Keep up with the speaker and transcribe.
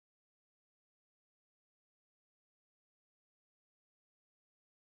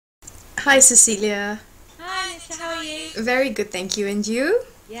Hi, Cecilia. Hi, Nisha, how are you? Very good, thank you. And you?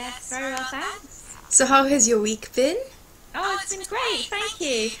 Yes, very well, thanks. So, how has your week been? Oh, it's been great, thank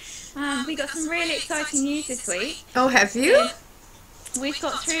you. We got some really exciting news this week. Oh, have you? We've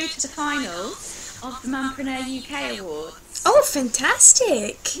got through to the finals of the Mumpreneur UK Awards. Oh,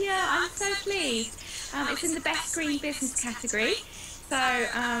 fantastic. Yeah, I'm so pleased. It's in the Best Green Business category. So,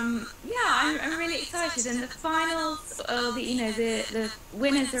 yeah, I'm really excited. And the finals, the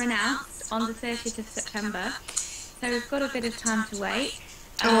winners are announced on the 30th of September. So we've got a bit of time to wait.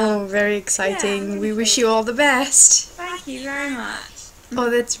 Oh, very Yeah, exciting. really We wish pleased. you all the best. Thank you very much. Oh,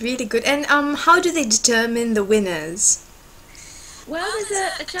 that's really good. And how do they determine the winners? Well,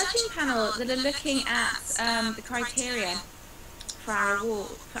 there's a judging panel that are looking at the criteria for our award,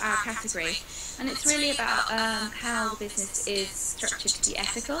 for our category, and it's really about how the business is structured to be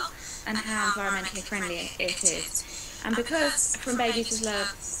ethical and how environmentally friendly it is. And because From Babies with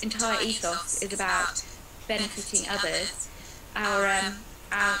Love's entire ethos is about benefiting others, our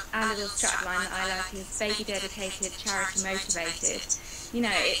little strapline that I like is baby dedicated, charity motivated.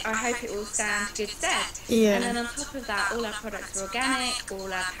 I hope it will stand good stead. Yeah. And then on top of that, all our products are organic,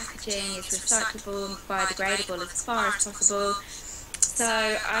 all our packaging is recyclable and biodegradable as far as possible. So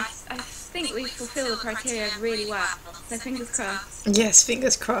I think we fulfil the criteria really well. So fingers crossed. Yes,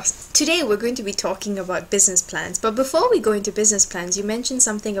 fingers crossed. Today we're going to be talking about business plans. But before we go into business plans, you mentioned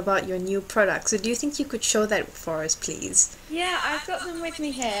something about your new product. So do you think you could show that for us, please? Yeah, I've got them with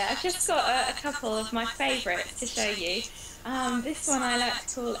me here. I've just got a couple of my favourites to show you. This one I like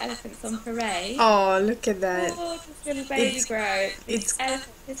to call Elephants on Parade. Oh, look at that. Oh, this little baby grow. It's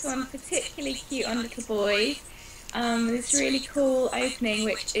This one particularly cute on little boys. This really cool opening,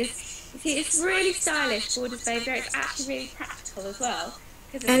 which is, you see, it's really stylish, Borders Baby Grow. It's actually really practical as well.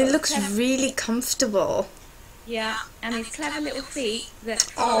 and it looks really comfortable. Yeah, and these clever little feet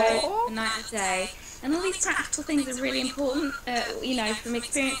that Oh. follow the night and day. And all these practical things are really important, from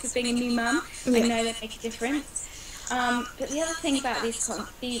experience of being a new mum, I Yeah. know they make a difference. But the other thing about these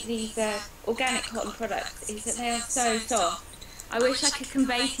organic cotton products is that they are so soft. I wish I could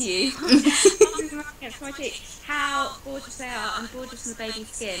convey to you against my cheek how gorgeous they are and gorgeous in the baby's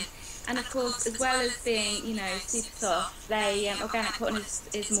skin. And of course, as well as being, super soft, organic cotton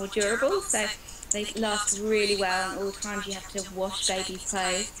is more durable, so they last really well, and all times you have to wash baby's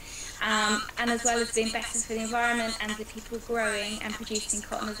clothes. And as well as being better for the environment and the people growing and producing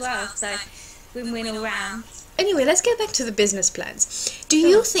cotton as well, so win-win all round. Anyway, let's get back to the business plans. Do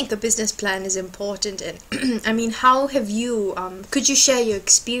you think a business plan is important? And I mean, how have you, could you share your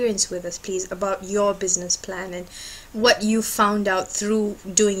experience with us, please, about your business plan and what you found out through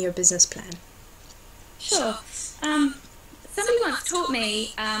doing your business plan? Sure. Somebody once taught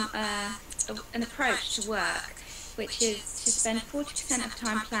me an approach to work, which is to spend 40% of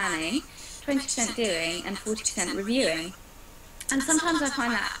time planning, 20% doing, and 40% reviewing. And sometimes I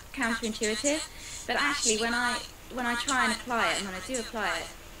find that counterintuitive, but actually when I try and apply it, and when I do apply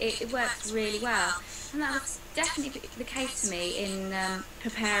it, it works really well. And that was definitely the case for me in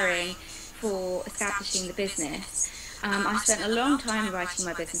preparing for establishing the business. I spent a long time writing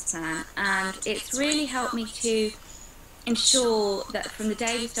my business plan, and it's really helped me to ensure that from the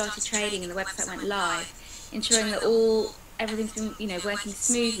day we started trading and the website went live, ensuring that everything's been working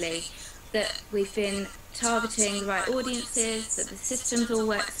smoothly, that we've been targeting the right audiences, that the systems all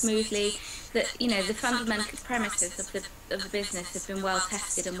work smoothly, that the fundamental premises of the business have been well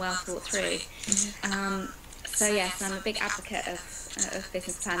tested and well thought through. So yes, I'm a big advocate of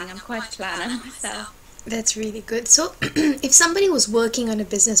business planning. I'm quite a planner myself. That's really good. So, if somebody was working on a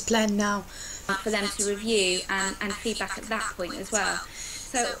business plan now, For them to review and feedback at that point as well.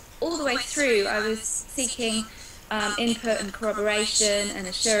 So all the way through, I was seeking input and corroboration and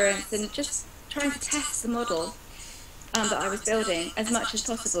assurance, and just trying to test the model that I was building as much as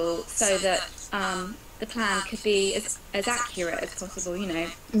possible, so that the plan could be as accurate as possible.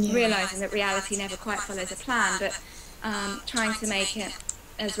 Realising that reality never quite follows a plan, but trying to make it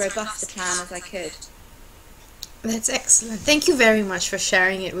as robust a plan as I could. That's excellent. Thank you very much for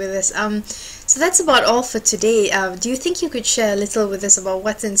sharing it with us. So that's about all for today. Do you think you could share a little with us about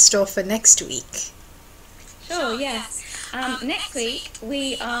what's in store for next week? Sure, yes. Next week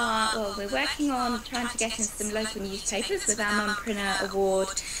we're working on trying to get into some local newspapers with our Mumpreneur Award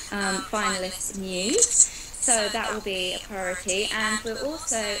finalist news. So that will be a priority, and we're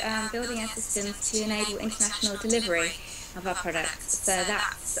also building our systems to enable international delivery of our products. So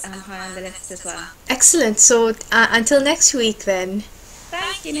that's high on the list as well. Excellent. So until next week then.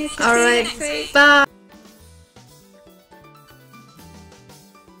 Thank you, Nisha. All See you right. next week. Bye.